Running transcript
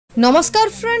नमस्कार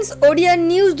friends, Odia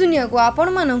news दुनिया को आपण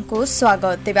मानक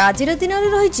स्वागत। तेज आज दिन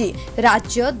रही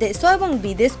राज्य देश और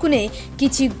विदेश को नहीं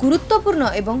किछि गुरुत्वपूर्ण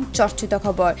एवं चर्चित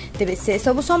खबर। तेज से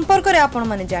सब संपर्क में आपण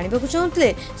मैंने जानवा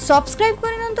चाहते सब्सक्राइब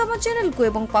कर चैनल को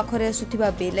एवं पाखरे आसुथिबा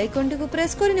बेल आइकन टी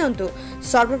प्रेस कर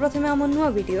सर्वप्रथम आम नुआ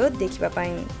वीडियो देखिबा।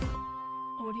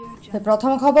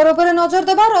 प्रथम खबर पर नजर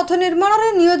देवा। रथ निर्माण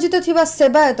में नियोजित थिबा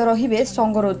सेवायत रहिबे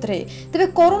संगरोधरे। तेबे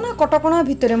कोरोना कटकणा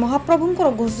भितर महाप्रभुंकर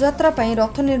घोषयात्रा पई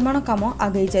रथ निर्माण काम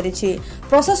आगे चली।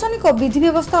 प्रशासनिक विधि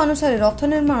व्यवस्था अनुसार रथ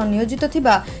निर्माण नियोजित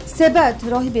थिबा सेवायत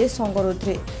रहिबे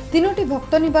संगरोधरे। तीनोटी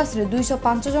भक्त निवास रे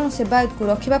 205 जन सेवायत को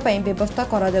रखिबा पई व्यवस्था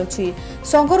करा जाउछि।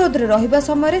 संगरोधरे रहिबा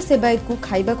समय सेवायत को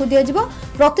खाइबा को दिया जिवो।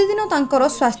 प्रतिदिन तांकर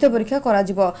स्वास्थ्य परीक्षा करा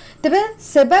जिवो। तेबे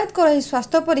सेवायत कर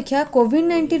स्वास्थ्य परीक्षा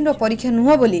कोविड-19 रो परीक्षा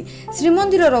नुह बोली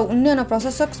श्रीमंदिर उन्नयन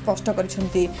प्रशासक स्पष्ट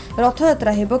करिसेंती।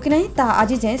 रथयात्रा हेबो कि नहीं ता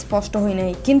आज जाए स्पष्ट होई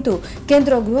नहीं, किंतु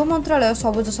केंद्र गृह मंत्रालय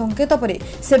सबुज संकेत पर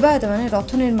सेवायत माने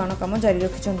रथ निर्माण काम जारी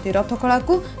रखिसेंती। रथखला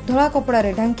को धला कपड़ा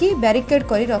रे ढांकी बैरिकेड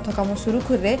करी रथ काम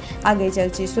सुरुखुरे आगे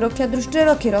चलछि। सुरक्षा दृष्टि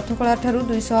रखी रथखला ठारू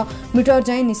 200 मीटर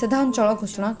जाए निषेधांचल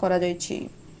घोषणा करा जायछि।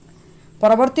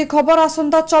 परवर्ती खबर।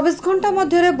 आसंता 24 घंटा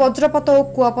मध्य वज्रपात और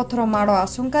कुआपथर माड़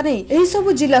आशंका नहीं एही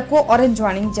सबु जिला को ऑरेंज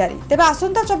वार्निंग जारी। तेबे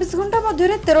आसंता 24 घंटा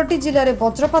मध्य 13टी जिले में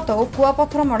वज्रपात और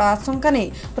कुआपथर माड़ आशंका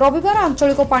नहीं रविवार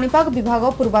आंचलिक पाणीपाग विभाग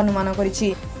पूर्वानुमान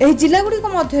करिछि। एही जिलागुड़िक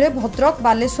मध्य भद्रक,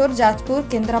 बालेश्वर, जाजपुर,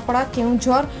 केन्द्रापड़ा,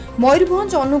 केउझर,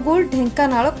 मयूरभंज, अनुगुल,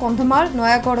 ढेंकानाल, कंधमाल,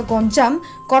 नयागढ़, गंजाम,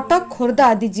 कटक, खोर्धा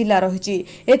आदि जिला रही।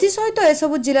 एसहित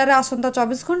एसबू जिले में आसंता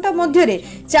 24 घंटा मध्य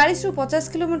 40 ରୁ 50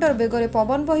 किलोमीटर बेगर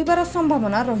पवन बहिबार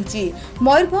संभावना रही।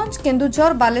 मयूरभंज,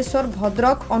 केन्दुझर, बालेश्वर,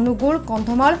 भद्रक, अनुगुल,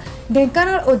 कंधमाल,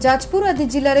 ढेंकानाल और जाजपुर आदि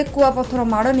जिले में कुआपथर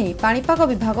माड़ नहीं पाणीपाग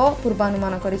विभाग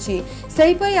पूर्वानुमान करिछि।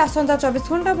 सेहिपरि आसंता 24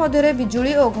 घंटा मध्य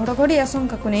बिजुली और घड़घड़ी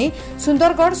आशंका को नहीं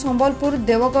सुंदरगढ़, संबलपुर,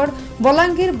 देवगढ़,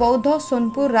 बलांगीर, बौद्ध,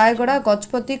 सोनपुर, रायगड़ा,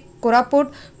 गजपति,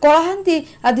 कोरापुट, कलाहांदी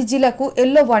आदि जिला को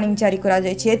येलो वार्निंग जारी करा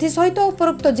जायछि। एथिसहित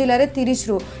उपरोक्त जिले में 30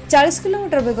 ରୁ 40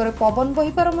 किलोमीटर बेगर पवन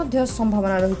बहिबार मध्य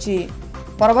संभावना रही।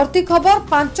 परवर्ती खबर।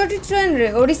 5टी ट्रेन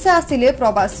रे ओडिशा आसिले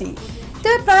प्रवासी।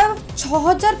 तेज प्राय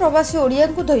 6000 प्रवासी ओडिया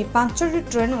को धरी 5टी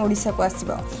ट्रेन ओडिशा को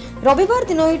आसिबो। रविवार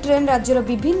दिन ही ट्रेन राज्यर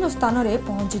विभिन्न स्थान में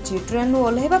पहुंची। ट्रेन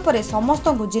ओह्लैबा परे समस्त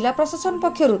जिला प्रशासन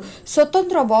पक्षर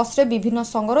स्वतंत्र बस रे विभिन्न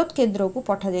संगरोध केन्द्र को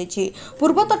पठा जायछि।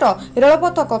 पूर्वतट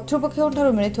रेलपथ कर्तृपक्ष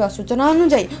मिलुवा सूचना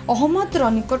अनुसार अहमदर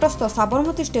निकटस्थ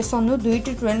साबरमती स्टेशन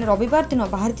 2टी ट्रेन रविवार दिन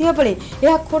बाहरी बेले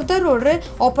यह खोर्धा रोड रे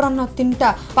अपराह्न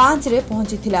 3:05 रे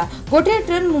पहुंची। गोटे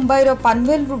ट्रेन मुंबईर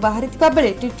पानवेल रु बाहरी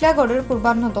बेले टिटलागढ़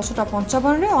पूर्वाह्न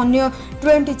 10:55 रे अन्य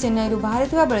ट्रेन टी चेन्नई रु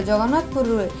बाहरी बेले जगन्नाथपुर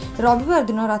रविवार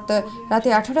दिन राति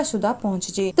 8टा सुधा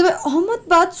पहुंची। तेज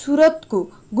अहमदाबाद सूरत को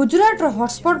गुजरात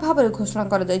हॉटस्पॉट भाव घोषणा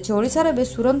कर ओडिशा रे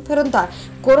तुरंत फेरंता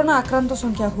कोरोना आक्रांत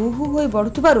संख्या हु हो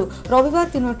बढ़ुथिबारु रविवार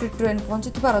 3टी ट्रेन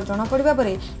पहुंचीथिबार जणा पड़िबा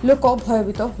परे लोक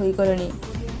भयभीत होई गलेनी।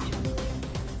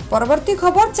 परवर्ती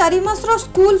खबर। 4 मासर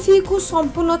स्कूल फी को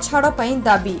संपूर्ण छाड़ पाई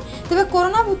दाबी। तेबे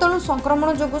कोरोना भूताणु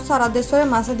संक्रमण जोगु सारा देश में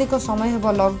मासाधिक समय हेब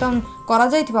लॉकडाउन करा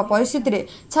जायथिबा परिस्थिति रे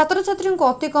छात्र छात्री को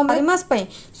अति कम 4 मास पई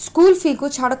स्कूल फी को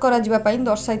छाड़ करा जिबा पई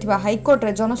दर्शाइथिबा हाईकोर्ट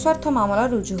रे जनस्वार्थ मामला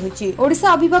रुजु होईछि।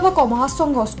 ओडिशा अभिभावक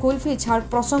महासंघ स्कूल फी छाड़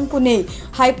प्रसंग को नै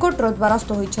हाईकोर्ट रो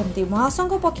द्वारस्थ होईछंती।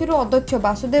 महासंघ पक्षरु अध्यक्ष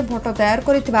वासुदेव भट्ट तैयार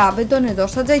करिथिबा आवेदन रे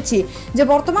दर्शा जायछि जे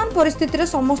वर्तमान परिस्थिति रे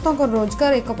समस्तक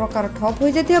रोजगार एक प्रकार ठप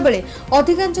होई जाथिबा बेले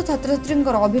अधिकांश छात्र छात्री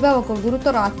अभिभावक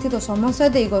गुरुतर आर्थिक समस्या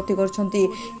दे गति करछंती।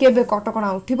 केबे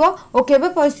कटकणा उठिबो और केबे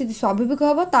परिस्थिति स्वाभाविक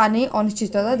होबो ता नै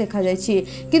अनिश्चितता देखा जायछि।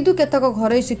 किंतु केतक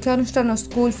घरोई शिक्षा अनुष्ठान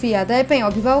स्कूल फी आदाय पई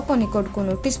अभिभावक निकट को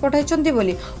नोटिस पठाइछंती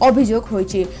बोली अभियोग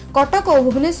होईछि। कटक और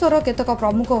भुवनेश्वर केतक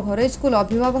प्रमुख घरोई स्कूल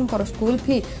अभिभावक स्कूल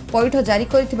फी पैठ जारी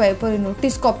करिथिबा एपरि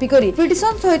नोटिस कॉपी करी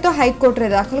पिटिशन सहित हाईकोर्ट रे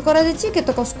दाखल करा जायछि।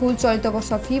 केतक स्कूल चलित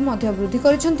वर्ष फी मध्ये वृद्धि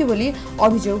करिछंती बोली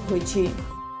अभियोग होईछि।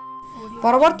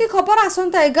 परवर्ती खबर।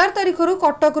 आसंता 11 तारिख रु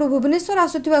कटक रु भुवनेश्वर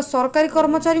आसुथिबा सरकारी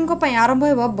कर्मचारी आरंभ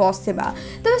हेब बस सेवा।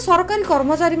 तेज सरकारी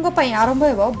कर्मचारी आरंभ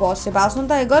हेब बस सेवा।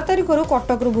 आसंता 11 तारिख रु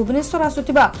कटक रु भुवनेश्वर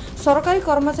आसुथिबा सरकारी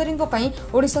कर्मचारी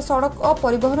ओडिशा सड़क और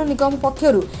परिवहन निगम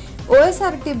पक्षरु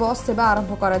ओएसआरटी बस सेवा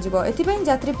आरंभ करा जिवो। एथिपई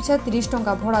यात्री पिछा 30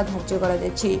 टंका भड़ा धार्य करा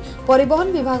जायछि।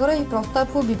 परिवहन विभाग रो एही प्रस्ताव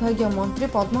को विभागीय मंत्री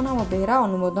पद्मनाभ बेहेरा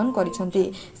अनुमोदन करिसेंती।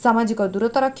 सामाजिक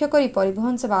दूरता रक्षा करी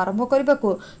परिवहन सेवा आरंभ करबा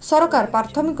को सरकार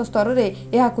प्राथमिक स्तर रे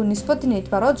एहाकु निष्पत्ति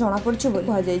नेतबार जणा पड़छि बोली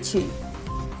कहा जायछि।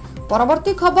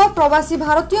 परवर्ती खबर। प्रवासी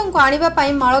भारतीयों को आनिबा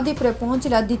पाई मालदीप रे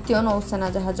पहुंचला द्वितीय नौसेना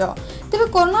जहाज। तेबे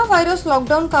कोरोना वायरस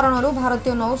लॉकडाउन कारण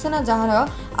भारतीय नौसेना जहाज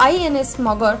आईएनएस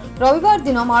मगर रविवार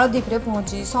दिन मालद्वीप रे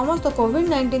पहुंची समस्त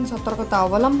कोविड-19 सतर्कता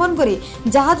अवलंबन करी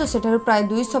जहाज सेठार प्राय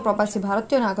 200 प्रवासी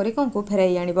भारतीय नागरिकों को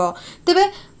फेराई आनिबो। तेबे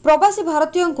प्रवासी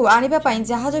भारतीयों को आनिबा पई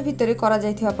जहाज भितर करा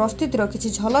जायथिबा प्रस्तुतिर किछि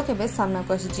झलक एबे सामना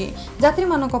कसिछि। यात्री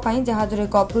मानक पई जहाज रे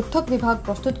एक पृथक विभाग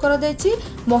प्रस्तुत करा जायछि।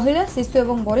 महिला शिशु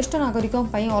एवं वरिष्ठ नागरिकों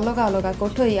पई अलग अलग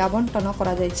कोठरी आवंटन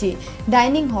करा जायछि।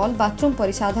 डाइनिंग हॉल बाथरूम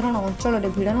परि साधारण अंचल रे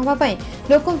भिड़ नबा पई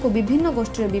लोकन को विभिन्न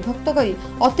गोष्ठी रे विभक्त करी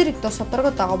अतिरिक्त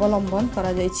सतर्कता अवलंबन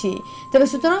करा जायछि। तबे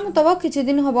सूचना मुताबिक किछि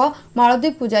दिन हबो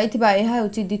मालद्वीप को जायथिबा एहा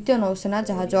होछि द्वितीय नौसेना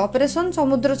जहाज। ऑपरेशन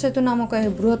समुद्र सेतु नामक एह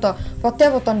बृहत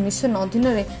प्रत्यावर्तन मिशन अधीन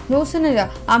रे नौसेना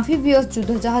आम्फिबियस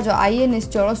युद्ध जहाज आईएनएस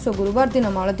जलस्व गुरुवार दिन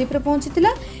मालद्वीप रे पहुंचीथिला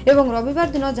एवं रविवार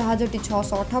दिन जहाजटी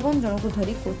 658 जन को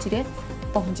धरी कोची रे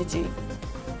पहुंचीछि।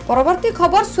 परवर्ती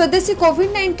खबर स्वदेशी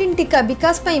कोविड-19 टीका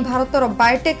विकास पई भारतर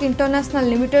बायोटेक इंटरनेशनल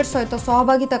लिमिटेड सहित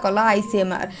सहभागिता कला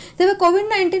आईसीएमआर। तेबे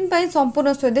कोविड-19 पई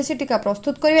संपूर्ण स्वदेशी टीका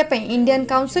प्रस्तुत करिबा पई Indian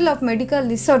council of medical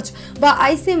research बा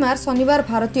आईसीएमआर शनिवार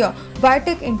भारतीय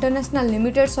बायोटेक इंटरनेशनल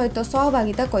लिमिटेड सहित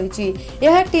सहभागिता करिछि।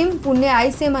 यह team Pune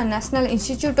ICMR national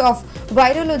institute of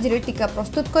virology रे टीका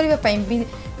प्रस्तुत करिबा पई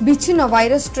विच्छिन्न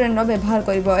भाइरस स्ट्रेन रो व्यवहार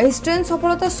करिबो। एही स्ट्रेन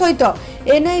सफलता सहित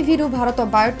एनआईवी रु भारत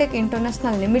बायोटेक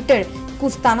इंटरनेशनल लिमिटेड को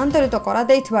स्थानांतरित करा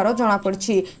दैथिबार जणा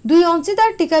पड़छि। दुई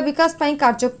अंशीदार टीका विकास पई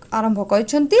कार्य आरंभ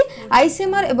करिसंती।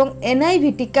 आईसीएमआर एवं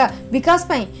एनआईवी टीका विकास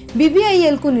पई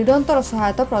बीबीआईएल को निरंतर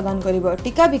सहायता प्रदान करिबो।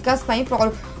 टीका विकास पई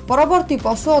परवर्ती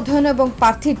पशु अध्ययन एवं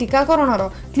प्रार्थी टीकाकरणर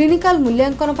क्लिनिकल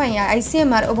मूल्यांकन पई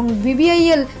आईसीएमआर एवं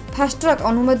बीबीआईएल फास्ट ट्रैक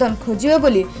अनुमोदन खोजिबे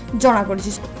बोली जणा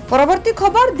पड़छि। परवर्ती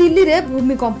खबर दिल्ली रे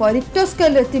भूमिकंप रिक्टर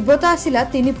स्केल रे तीव्रता आसिला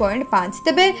 3.5।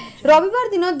 तेबे रविवार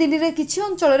दिन दिल्ली रे किछि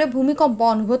अंचल रे भूमिकंप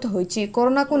अनुभूत होईछि।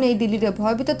 कोरोना को नै दिल्ली रे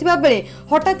भयभीत थिबा बेले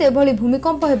हठात एभली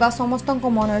भूमिकंप हेबा समस्तक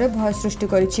मन रे भय सृष्टि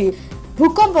करिछि।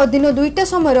 भूकंप दिन 2टा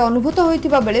समय अनुभूत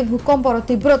होइतिबा बेले भूकंपर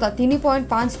तीव्रता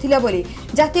 3.5 थिला बोली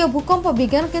जातीय भूकंप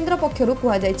विज्ञान केन्द्र पक्षरु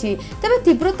कुहा जायछि। तबे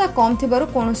तीव्रता कम थिबारु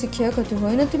कोनोसी क्षयक्षति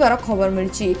होई नथिबार खबर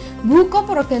मिलिछि।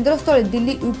 भूकंपर केन्द्रस्थल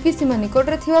दिल्ली यूपी सीमा निकट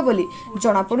रे थिबा बोली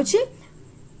जणा पडुछि।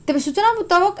 तेबे सूचना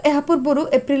मुताबिक एहा पूर्वरु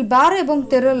एप्रिल 12 एवं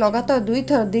 13 लगातार 2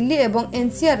 थर दिल्ली एवं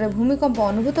एनसीआर रे भूमिकंप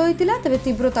अनुभूत होइतिला। तबे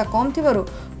तीव्रता कम थिबारु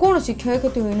कोनोसी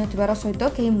क्षयक्षति होई नथिबार सहित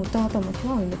केही मृताहत मध्य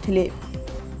होई नथिले।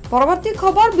 परवर्ती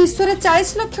खबर विश्व में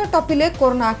 40 लाख टपिले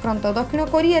कोरोना आक्रांत। दक्षिण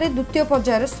कोरिया रे द्वितीय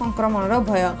पर्यायर संक्रमण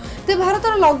भय। ते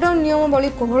भारतर लॉकडाउन नियमावली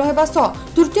कोहल हेबा सह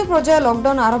तृतीय पर्याय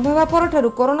लॉकडाउन आरंभ हेबा परठारु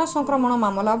कोरोना संक्रमण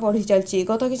मामला बढ़ी चलछि।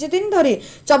 गत किछि दिन धरि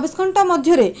 24 घंटा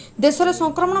मध्य रे देश रे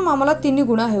संक्रमण मामला 3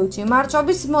 गुणा हेउछि। मार्च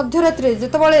 24 मध्यरात्रि रे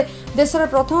जेतेबेले देश रे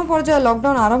प्रथम पर्याय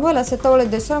लॉकडाउन आरंभ होला सेतेबेले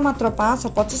देश रे मात्र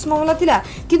 525 मामला थिला।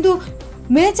 किंतु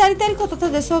मे 4 तारिख तथा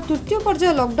देश तृतीय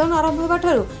पर्याय लॉकडाउन आरंभ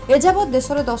होगा एजावत देश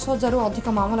में 10,000 अधिक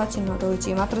मामला चिन्हट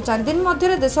होती। मात्र 4 दिन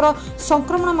मध्य देशर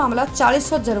संक्रमण मामला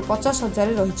 40,000 रु 50,000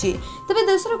 रही। तेज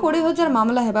देश में 20,000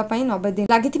 मामला होगापी 90 दिन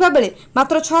लगी बेले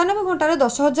मात्र 96 घंटे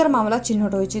 10,000 मामला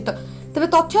चिन्हट होती। तेज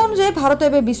तथ्य अनुसार भारत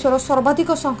एवं विश्वर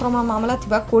सर्वाधिक संक्रमण मामला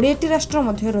 20टी राष्ट्र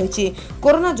मध्य रही।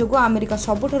 कोरोना जो अमेरिका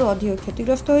सबुठारु अधिक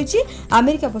क्षतिग्रस्त होती।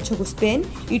 अमेरिका पछकु स्पेन,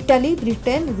 इटाली,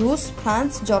 ब्रिटेन, रूस,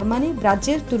 फ्रांस, जर्मनी,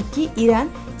 ब्राजिल, तुर्की, ईरान,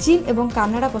 चीन एवं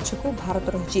कानाडा पछकु भारत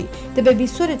रही। तेबे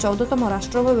विश्व में 14तम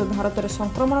राष्ट्र भाव भारत में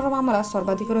संक्रमण मामला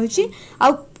सर्वाधिक रही।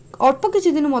 अल्प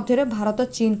किछि दिन मध्य भारत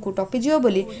चीन को टपिजियो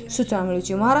बोली सूचना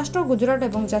मिलुछि। महाराष्ट्र, गुजरात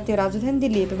एवं जातीय राजधानी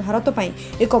दिल्ली भारत पई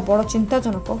एक बड़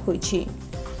चिंताजनक होइछि।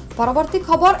 परवर्ती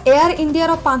खबर एयर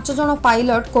इंडिया 5 जन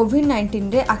पायलट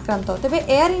कोविड-19 रे आक्रांत। तेबे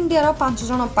एयर इंडिया 5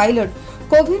 जन पायलट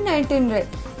कोविड-19 रे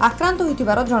आक्रांत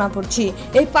होइतिबार जणा पड़छि।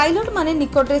 एही पायलट माने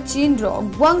निकटरे चीन रो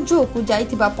गुआंगझो को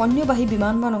जाइतिबा पन्यबाही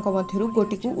विमान मानक मध्यरु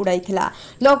गोटी को उड़ाइथिला।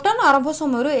 लॉकडाउन आरंभ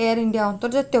समय एयर इंडिया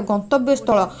अंतर्जातीय गंतव्य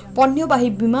स्थल पन्यबाही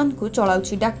विमान को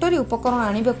चलाउछि। डाक्टरी उपकरण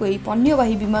आनिबाकु एही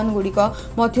पन्यबाही विमान गुड़िक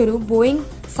मध्यरु बोइंग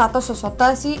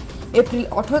 787 एप्रिल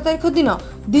 18 तारिख दिन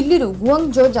दिल्ली रु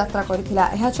गुआंगझो यात्रा करथिला।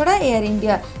 एहा छडा एयर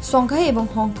इंडिया संघाई एवं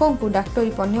हांगकांग को डाक्टरी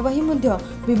पन्यबाही मध्य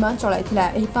विमान चलाइथिला।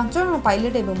 एही 5 जन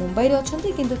पायलट एवं मुंबई रे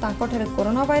अछंती किंतु तांकठारे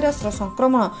कोरोना भाइरस रो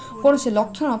संक्रमण कोनोसी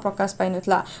लक्षण प्रकाश पाइ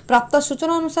नथला। प्राप्त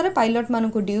सूचना अनुसार पायलट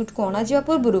मानकु ड्यूटी को अना जिवा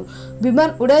पूर्वरु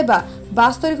विमान उड़ाइबा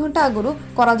 72 घंटा आगरु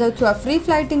करा जाउथुवा फ्री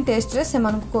फ्लाइटिंग टेस्ट रे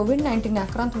सेमानकु कोविड-19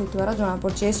 आक्रांत होइतिबार जणा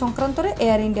पड़छि। ए संक्रांत रे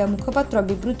एयर इंडिया मुखपात्र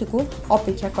विवृत्ति को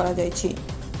अपेक्षा करा जायछि।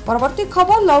 परवर्ती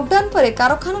खबर लॉकडाउन पर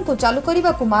कारखाना को चालू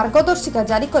करने को मार्गदर्शिका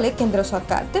जारी कले केंद्र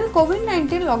सरकार। तेज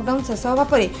कोविड-19 लॉकडाउन शेष होगा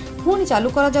पर पुणी चालू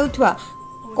करा जाउथुवा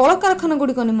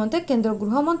कलकारखानागुड़िक निमंते केन्द्र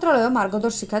गृह मंत्रालय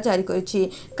मार्गदर्शिका जारी करिछि।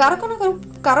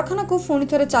 कारखाना को पुणी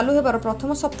थे चालू होबार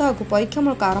प्रथम सप्ताह को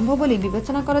परीक्षामूलक आरंभ बोली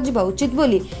विवेचना करा जिबा उचित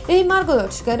बोली एही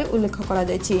मार्गदर्शिकार उल्लेख करा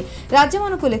जायछि। राज्य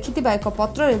मानकु लिखिथिबा एक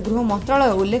पत्र रे गृह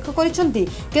मंत्रालय उल्लेख करिसेंति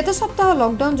केते सप्ताह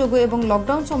लॉकडाउन जोगु एवं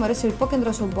लॉकडाउन समय शिल्प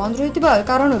केन्द्र सब बंद रहिथिबा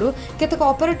कारणरू केतेक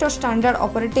ऑपरेटर स्टैंडर्ड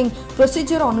ऑपरेटिंग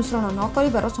प्रोसीजर अनुसरण न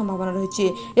करिवार संभावना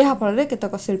रहिछि। एहा फल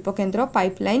केतेक शिल्प केन्द्र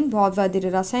पाइपलाइन बर्बादी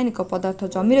रासायनिक पदार्थ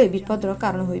जमी रही विपदर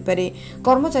कारण होई पारे।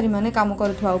 कर्मचारी माने काम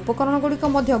करुवा उपकरण गुड़िक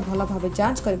भल भाव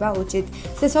जांच करने उचित।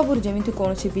 से सबुर जेमिति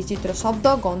कौनसी विचित्र शब्द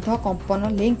गंध कंपन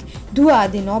लिंक धुआ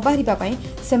आदि न बाहर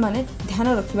से ध्यान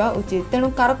रखा उचित। तेणु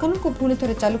कारखाना को पुणी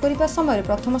थे चालू करने समय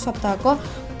प्रथम सप्ताहक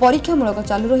परीक्षामूलक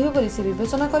चालू रही से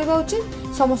विवेचना करने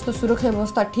उचित। समस्त सुरक्षा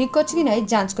व्यवस्था ठीक अच्छी कि नहीं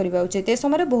जांच करने उचित। ए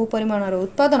समय बहु परिमाण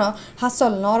उत्पादन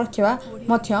हासिल न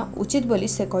रखा उचित बोली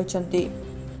से कहते।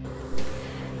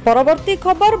 परवर्ती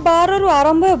खबर 12 रु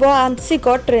आरंभ हो आंशिक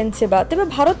ट्रेन सेवा। तेज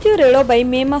भारतीय रेलवे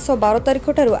मे मास 12 तारिख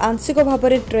ठारू आंशिक भाव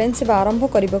में ट्रेन सेवा आरंभ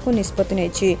करने को निष्पत्ति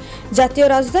नहीं। जातीय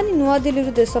राजधानी नुआ दिल्ली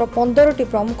देशर 15टी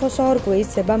प्रमुख सहर को यह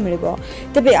सेवा मिल।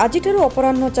 तेज आज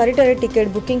अपराह 4टार टिकेट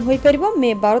बुकिंग हो पार।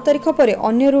 मे 12 तारिख पर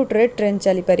अन्य रूट्रे ट्रेन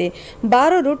चली पारे।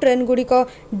 12 रु ट्रेन गुड़िक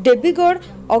देवीगढ़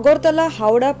अगरतला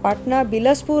हावड़ा पाटना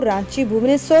बिलासपुर रांची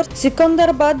भुवनेश्वर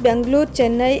सिकंदराबाद बेंगलुरु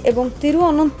चेन्नई और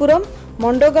तिरुअनंतपुरम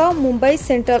मंडगांव मुंबई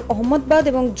सेंट्रल अहमदाबाद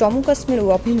और जम्मू काश्मीर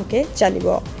अभिमुखे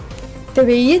चलिबो।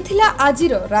 तेबे ये थिला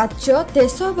आजिर राज्य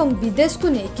देश और विदेश को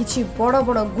नहीं किछि बड़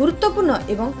बड़ गुरुत्वपूर्ण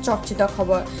एवं चर्चित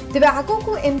खबर। तेबे आगो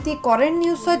को एमती करेंट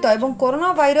न्यूज सहित एवं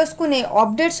कोरोना वायरस को नहीं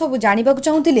अपडेट सब जानिबा को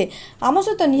चाहुतिले आम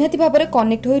सहित निहाती भाव में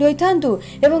कनेक्ट होई रहिथांतु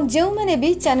एवं जेउ माने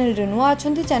भी चैनल रे नुआ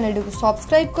अछंती चैनल को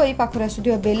सब्सक्राइब करी पाखरे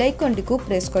आसुथिबा बेल आइकन टी को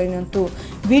प्रेस करिनंतु।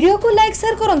 वीडियो को लाइक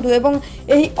शेयर करंतु एवं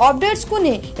एही अपडेट्स को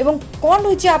नहीं एवं कोन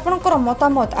होछि आपनकर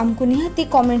मतामत हमकु निहाती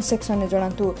कमेंट सेक्शन में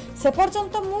जणांतु। से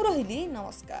पर्यंत मु रहिली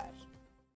नमस्कार।